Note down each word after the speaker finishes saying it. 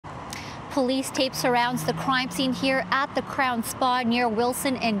Police tape surrounds the crime scene here at the Crown Spa near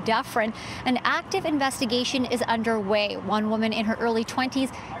Wilson and Dufferin. An active investigation is underway. One woman in her early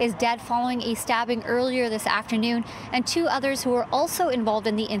 20s is dead following a stabbing earlier this afternoon, and 2 others who were also involved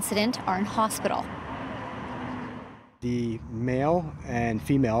in the incident are in hospital. The male and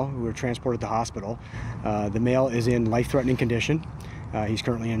female who were transported to the hospital, the male is in life-threatening condition. He's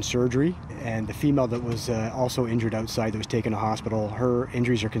currently in surgery, and the female that was also injured outside that was taken to hospital, her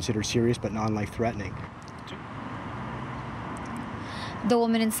injuries are considered serious but non-life-threatening. The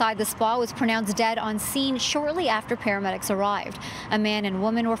woman inside the spa was pronounced dead on scene shortly after paramedics arrived. A man and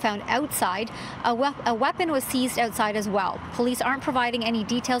woman were found outside. A weapon was seized outside as well. Police aren't providing any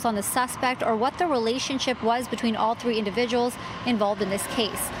details on the suspect or what the relationship was between all 3 individuals involved in this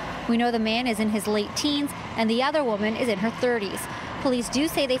case. We know the man is in his late teens and the other woman is in her 30s. Police do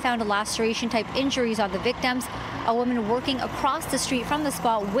say they found laceration-type injuries on the victims. A woman working across the street from the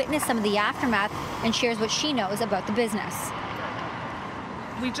spa witnessed some of the aftermath and shares what she knows about the business.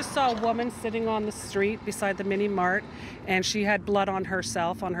 We just saw a woman sitting on the street beside the mini mart, and she had blood on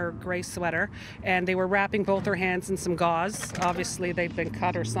herself, on her gray sweater, and they were wrapping both her hands in some gauze. Obviously they'd been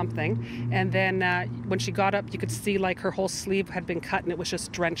cut or something, and then when she got up you could see like her whole sleeve had been cut and it was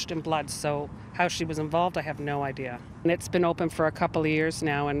just drenched in blood. So how she was involved, I have no idea. And it's been open for a couple of years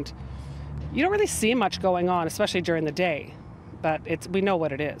now, and you don't really see much going on, especially during the day, but we know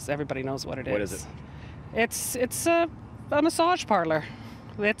what it is. Everybody knows what it is. What is it? It's a massage parlor.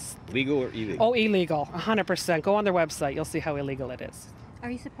 It's legal or illegal? Oh, illegal, 100%. Go on their website, you'll see how illegal it is. Are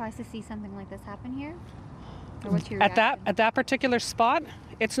you surprised to see something like this happen here? Or what's your reaction? At that particular spot,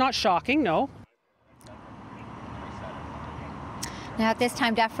 it's not shocking, no. Now at this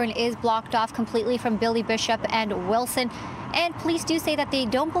time, Dufferin is blocked off completely from Billy Bishop and Wilson. And police do say that they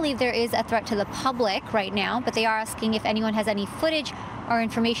don't believe there is a threat to the public right now, but they are asking if anyone has any footage or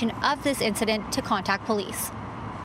information of this incident to contact police.